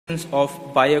of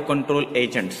biocontrol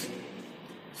agents.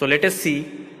 So let us see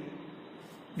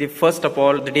the first of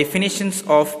all the definitions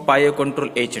of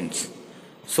biocontrol agents.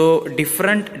 So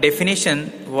different definition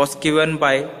was given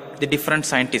by the different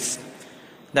scientists.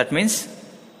 That means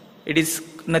it is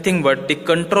nothing but the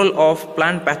control of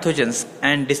plant pathogens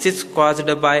and disease caused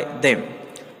by them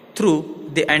through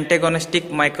the antagonistic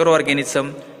microorganism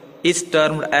is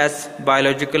termed as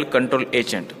biological control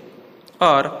agent.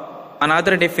 Or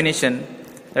another definition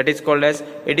that is called as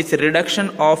it is reduction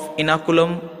of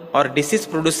inoculum or disease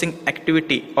producing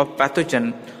activity of pathogen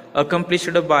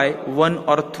accomplished by one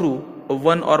or through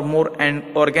one or more an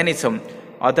organism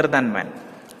other than man.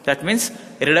 That means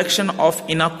reduction of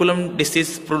inoculum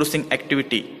disease producing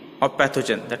activity of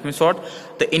pathogen. That means what?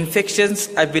 The infectious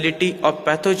ability of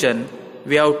pathogen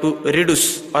we have to reduce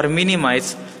or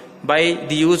minimize by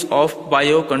the use of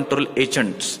biocontrol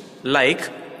agents like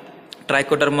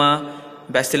Trichoderma,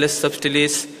 Bacillus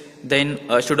subtilis, then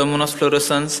Pseudomonas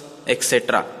fluorescens,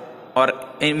 etc. Or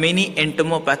many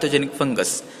entomopathogenic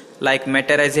fungus like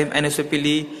Metarhizium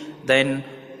anisopili, then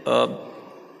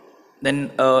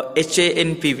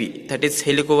HANPV, that is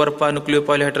Helicoverpa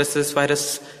nucleopolyhedrosis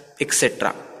virus,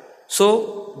 etc.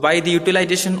 So by the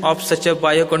utilization of such a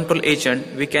biocontrol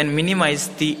agent, we can minimize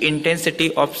the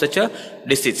intensity of such a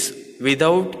disease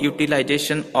without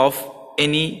utilization of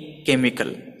any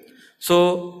chemical.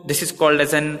 So this is called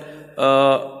as an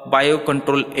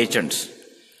biocontrol agents.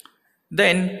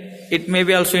 Then it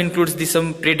maybe also includes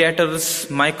some predators,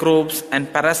 microbes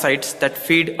and parasites that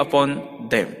feed upon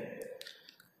them.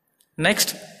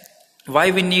 Next,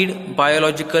 why we need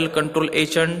biological control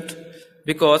agent?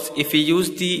 Because if we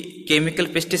use the chemical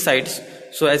pesticides,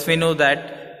 so as we know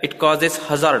that it causes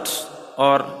hazards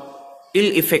or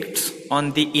ill effects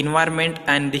on the environment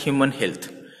and the human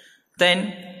health.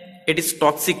 Then it is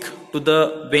toxic to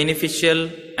the beneficial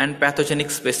and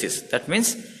pathogenic species. That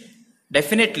means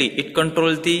definitely it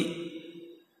controls the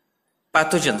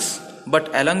pathogens, but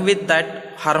along with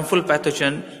that harmful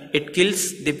pathogen, it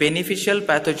kills the beneficial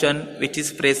pathogen which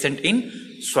is present in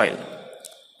soil.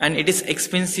 And it is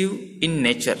expensive in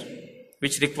nature,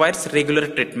 which requires regular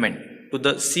treatment to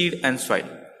the seed and soil.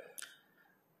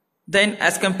 Then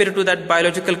as compared to that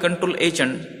biological control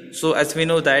agent, so as we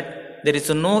know that there is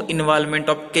no involvement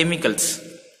of chemicals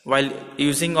while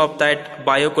using of that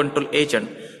biocontrol agent,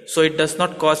 so it does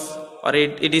not cause or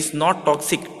it is not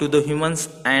toxic to the humans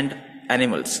and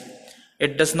animals.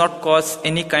 It does not cause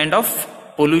any kind of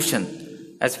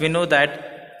pollution. As we know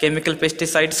that chemical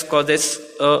pesticides causes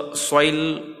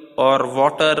soil or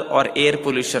water or air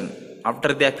pollution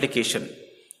after the application.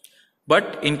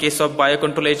 But in case of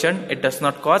biocontrol agent, it does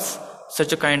not cause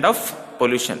such a kind of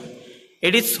pollution.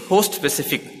 It is host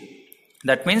specific.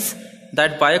 That means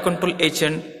that biocontrol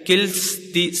agent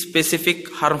kills the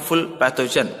specific harmful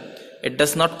pathogen. It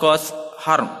does not cause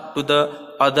harm to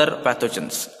the other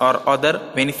pathogens or other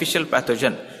beneficial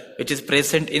pathogen which is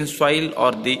present in soil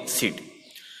or the seed.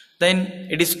 Then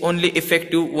it is only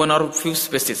effective one or few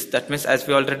species. That means as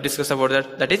we already discussed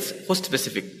about that is host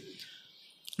specific.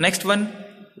 Next one,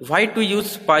 why to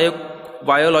use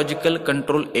biological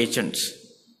control agents?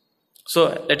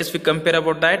 So let us we compare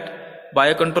about that.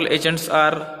 Biocontrol agents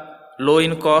are low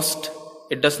in cost.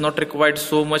 It does not require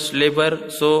so much labor,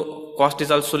 so cost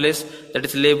is also less. That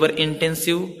is labor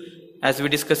intensive. As we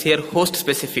discuss here, host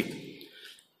specific.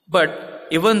 But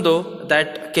even though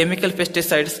that chemical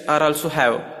pesticides are also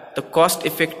have the cost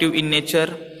effective in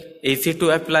nature, easy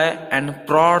to apply and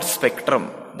broad spectrum,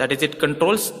 that is it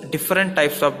controls different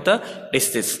types of the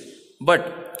disease.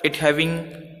 But it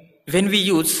having, when we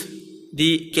use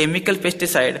the chemical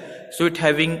pesticide, so it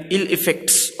having ill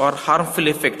effects or harmful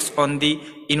effects on the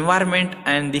environment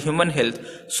and the human health,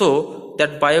 so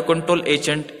that biocontrol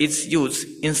agent is used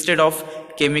instead of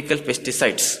chemical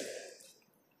pesticides.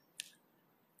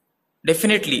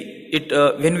 Definitely it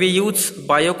when we use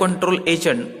biocontrol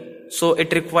agent, so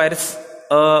it requires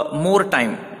more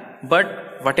time,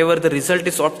 but whatever the result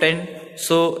is obtained,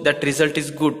 so that result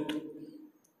is good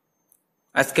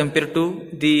as compared to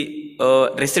the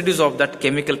residues of that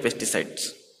chemical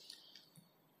pesticides.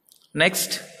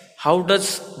 Next, how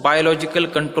does biological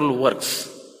control works,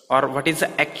 or what is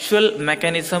the actual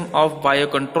mechanism of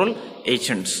biocontrol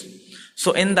agents?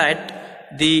 So in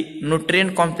that, the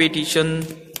nutrient competition,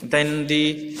 then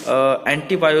the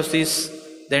antibiosis,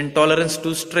 then tolerance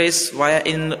to stress via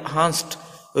enhanced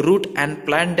root and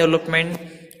plant development,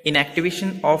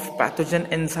 inactivation of pathogen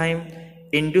enzyme,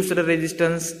 induced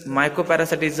resistance,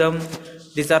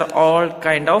 mycoparasitism, these are all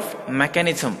kind of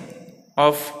mechanism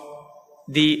of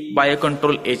the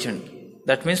biocontrol agent.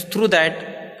 That means through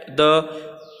that the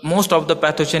most of the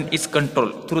pathogen is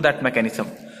controlled through that mechanism.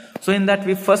 So in that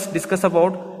we first discuss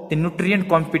about the nutrient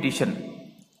competition.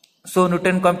 So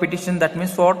nutrient competition, that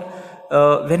means what?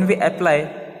 When we apply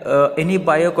any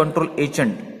biocontrol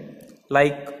agent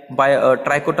like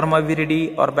trichoderma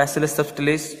viride or bacillus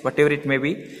subtilis, whatever it may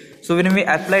be. So when we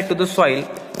apply to the soil,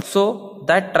 so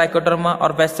that trichoderma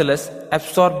or bacillus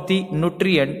absorb the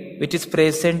nutrient which is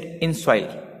present in soil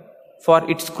for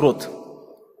its growth.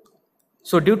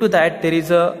 So due to that, there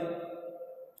is a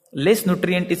less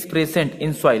nutrient is present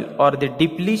in soil, or the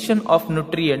depletion of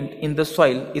nutrient in the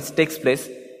soil takes place,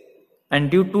 and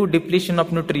due to depletion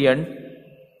of nutrient,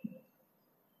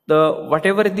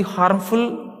 whatever the harmful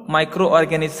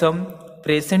microorganism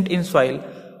present in soil,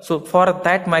 so for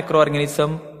that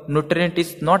microorganism nutrient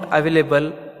is not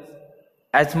available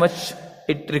as much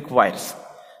it requires.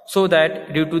 So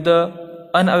that due to the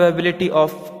unavailability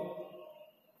of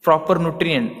proper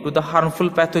nutrient to the harmful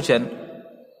pathogen,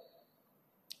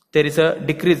 there is a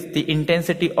decrease the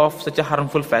intensity of such a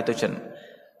harmful pathogen.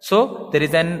 So there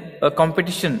is a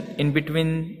competition in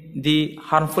between the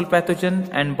harmful pathogen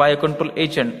and biocontrol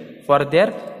agent for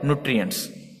their nutrients.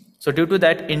 So due to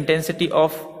that, intensity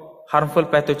of harmful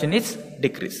pathogen is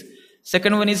decreased.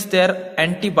 Second one is their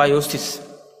antibiosis.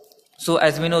 So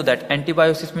as we know that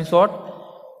antibiosis means what?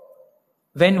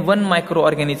 When one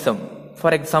microorganism,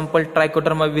 for example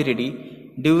trichoderma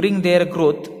viride, during their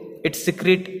growth it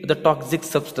secretes the toxic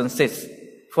substances.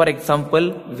 For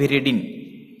example viridin.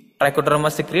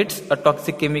 Trichoderma secretes a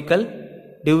toxic chemical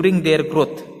during their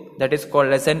growth, that is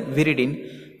called as an viridin.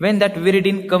 When that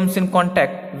viridin comes in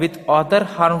contact with other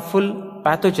harmful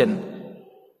pathogen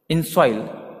in soil,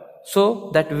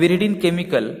 so that viridin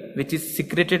chemical which is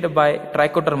secreted by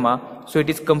trichoderma, so it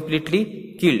is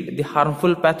completely killed the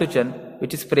harmful pathogen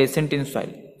which is present in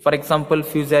soil. For example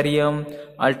fusarium,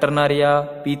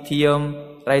 alternaria, pythium,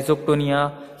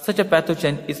 rhizoctonia, such a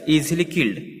pathogen is easily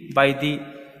killed by the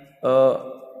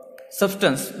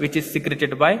substance which is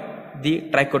secreted by the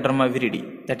trichoderma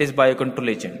viride, that is biocontrol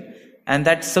agent, and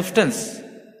that substance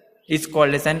is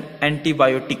called as an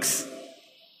antibiotics,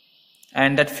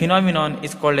 and that phenomenon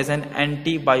is called as an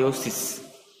antibiosis.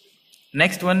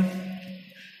 Next one,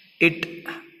 it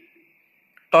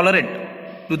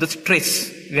tolerate to the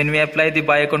stress when we apply the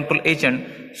biocontrol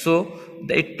agent. So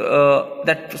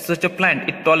that such a plant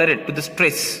it tolerate to the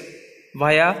stress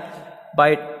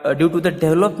due to the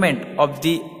development of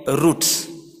the roots.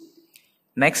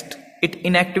 Next, it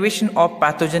inactivation of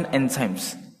pathogen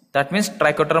enzymes. That means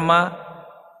trichoderma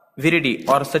viride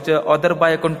or such other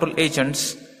biocontrol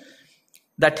agents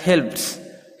that helps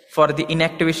for the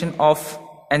inactivation of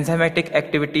enzymatic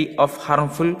activity of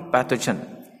harmful pathogen.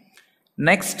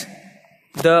 Next,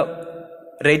 the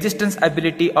resistance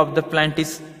ability of the plant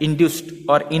is induced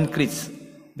or increased,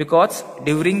 because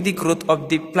during the growth of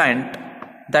the plant,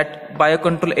 that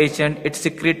biocontrol agent it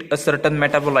secrete a certain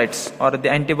metabolites or the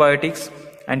antibiotics,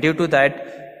 and due to that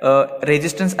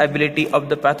resistance ability of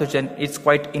the pathogen is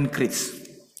quite increased.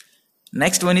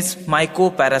 Next one is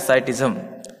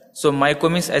mycoparasitism. So myco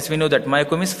means, as we know that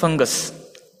myco means fungus,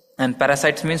 and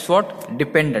parasites means what?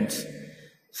 Dependence.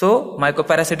 So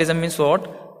mycoparasitism means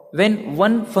what? When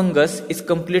one fungus is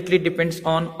completely depends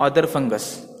on other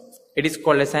fungus, it is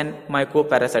called as an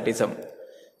mycoparasitism.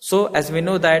 So as we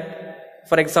know that,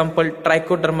 for example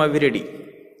trichoderma viride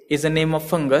is a name of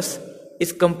fungus,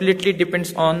 is completely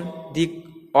depends on the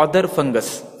other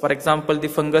fungus. For example the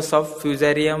fungus of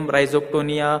fusarium,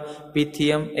 rhizoctonia,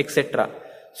 pythium, etc.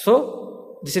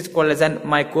 So this is called as an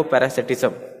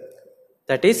mycoparasitism.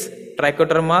 That is,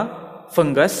 trichoderma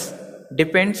fungus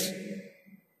depends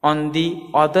on the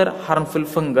other harmful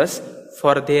fungus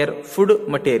for their food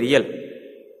material.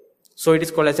 So it is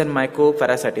called as a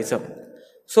mycoparasitism.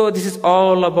 So this is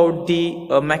all about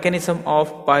the mechanism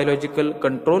of biological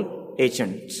control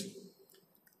agents.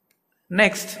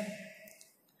 Next,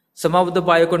 some of the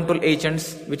biocontrol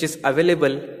agents which is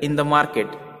available in the market,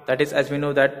 that is, as we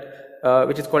know that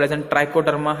which is called as a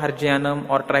trichoderma harzianum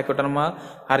or trichoderma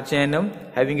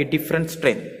harzianum, having a different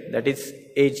strain, that is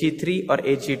AG3 or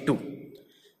AG2.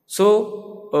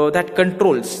 So that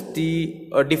controls the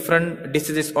different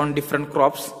diseases on different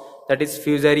crops, that is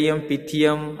fusarium,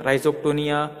 pythium,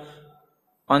 rhizoctonia,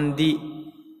 on the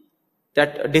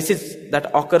that disease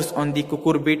that occurs on the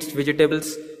cucurbits,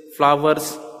 vegetables,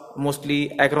 flowers, mostly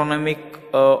agronomic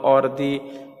or the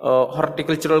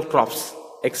horticultural crops,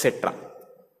 etc.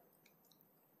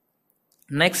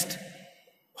 Next,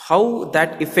 how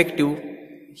that effective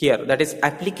here, that is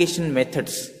application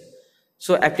methods.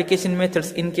 So application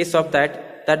methods, in case of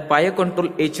that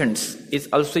biocontrol agents is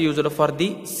also used for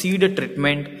the seed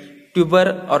treatment,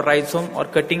 tuber or rhizome or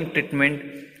cutting treatment,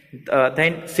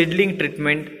 then seedling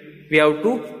treatment we have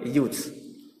to use.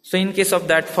 So in case of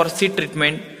that, for seed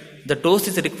treatment, the dose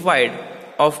is required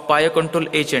of biocontrol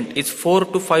agent is 4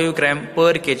 to 5 gram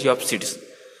per kg of seeds.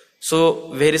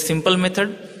 So very simple method,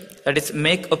 that is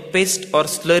make a paste or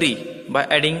slurry by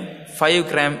adding 5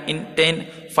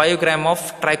 gram of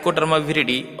trichoderma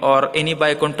viridi or any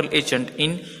biocontrol agent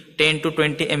in 10 to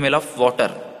 20 ml of water.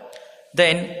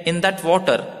 Then in that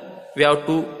water we have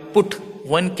to put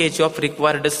 1 kg of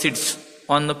required seeds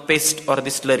on the paste or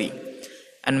the slurry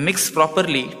and mix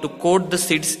properly to coat the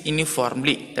seeds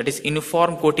uniformly. That is,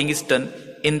 uniform coating is done.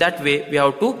 In that way we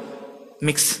have to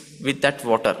mix with that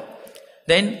water.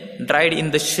 Then dried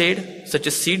in the shade such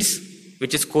as seeds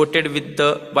which is coated with the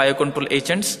biocontrol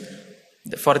agents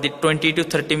for the 20 to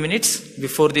 30 minutes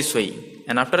before the sowing,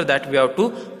 and after that we have to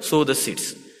sow the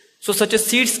seeds. So such as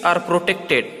seeds are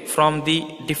protected from the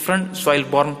different soil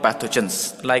borne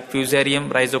pathogens like Fusarium,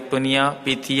 Rhizoctonia,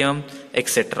 Pythium,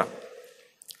 etc.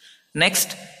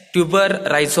 Next, tuber,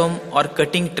 rhizome or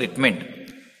cutting treatment.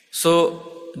 So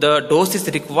the dose is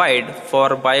required for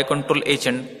biocontrol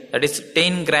agent, that is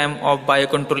 10 gram of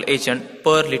biocontrol agent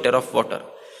per liter of water.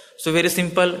 So very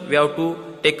simple, we have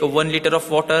to take 1 liter of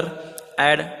water,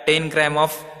 add 10 gram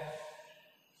of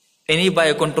any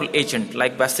biocontrol agent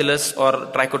like Bacillus or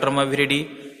Trichoderma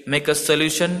viridi, make a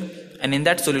solution, and in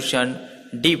that solution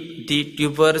dip the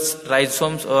tubers,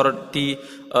 rhizomes or the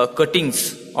cuttings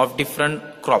of different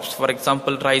crops, for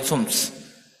example rhizomes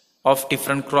of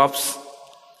different crops,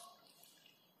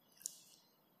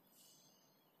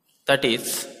 that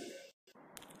is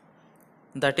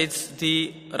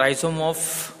the rhizome of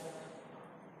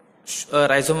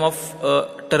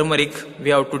turmeric. We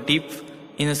have to dip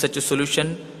in such a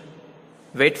solution,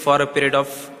 wait for a period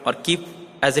of, or keep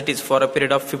as it is for a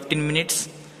period of 15 minutes,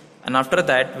 and after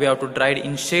that we have to dry it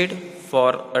in shade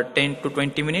for 10 to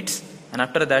 20 minutes, and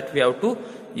after that we have to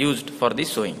use it for the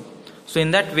sowing. So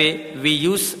in that way we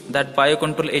use that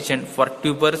biocontrol agent for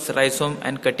tubers, rhizome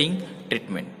and cutting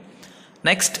treatment.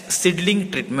 Next,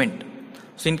 seedling treatment.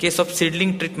 So in case of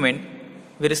seedling treatment,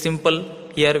 very simple,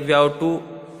 here we have to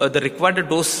the required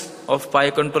dose of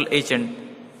biocontrol agent,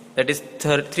 that is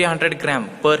 300 gram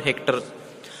per hectare.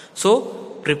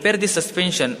 So prepare the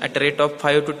suspension at a rate of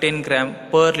 5 to 10 gram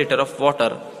per liter of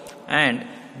water and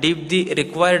dip the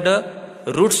required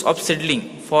roots of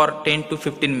seedling for 10 to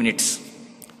 15 minutes.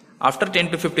 After 10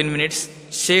 to 15 minutes,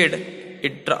 shade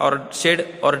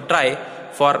or dry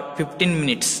for 15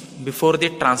 minutes before the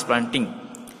transplanting.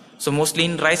 So mostly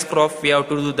in rice crop we have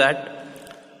to do that.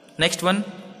 Next one,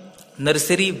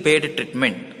 nursery bed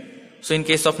treatment. So in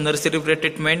case of nursery bed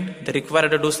treatment, the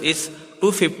required dose is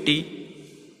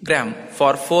 250 gram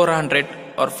for 400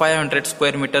 or 500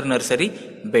 square meter nursery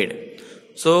bed.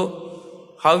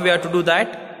 So how we have to do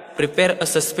that? Prepare a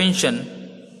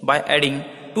suspension by adding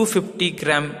 250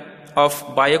 gram of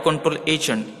biocontrol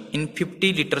agent in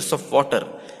 50 liters of water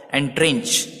and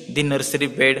drench the nursery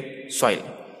bed soil.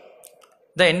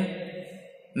 Then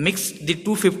mix the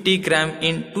 250 gram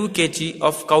in 2 kg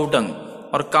of cow dung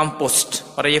or compost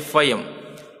or FIM.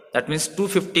 That means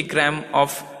 250 gram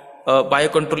of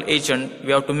biocontrol agent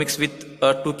we have to mix with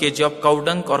 2 kg of cow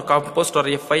dung or compost or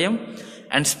FIM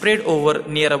and spread over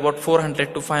near about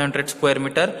 400 to 500 square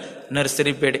meter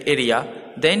nursery bed area.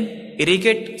 Then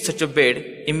irrigate such a bed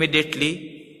immediately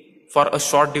for a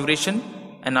short duration,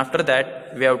 and after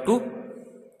that we have to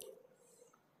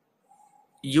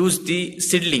use the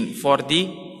seedling for the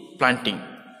planting.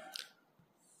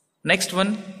 Next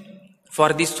one, for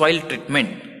the soil treatment.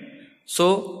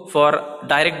 So for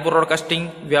direct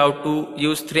broadcasting we have to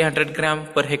use 300 gram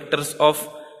per hectares of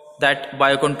that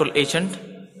biocontrol agent.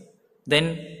 Then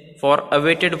for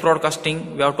awaited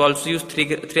broadcasting we have to also use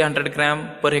 300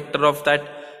 gram per hectare of that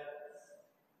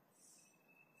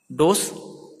dose.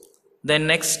 Then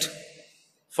next,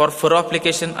 for furrow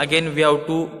application again we have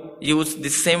to use the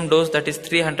same dose, that is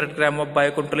 300 gram of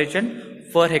biocontrol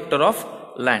agent per hectare of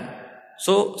land.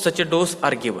 So such a dose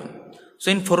are given. So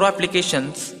in furrow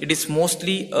applications it is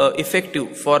mostly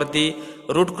effective for the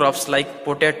root crops like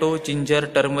potato, ginger,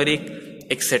 turmeric,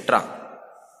 etc.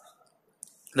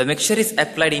 The mixture is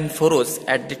applied in furrows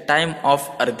at the time of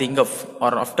earthing up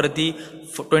or after the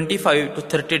 25 to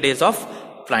 30 days of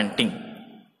planting.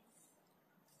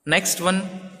 Next one,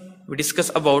 we discuss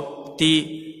about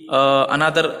the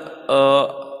another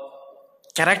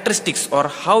characteristics or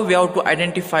how we have to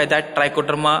identify that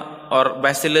trichoderma or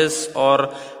bacillus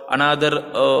or another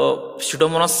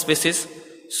pseudomonas species.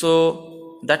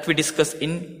 So that we discuss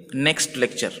in next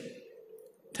lecture.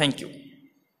 Thank you.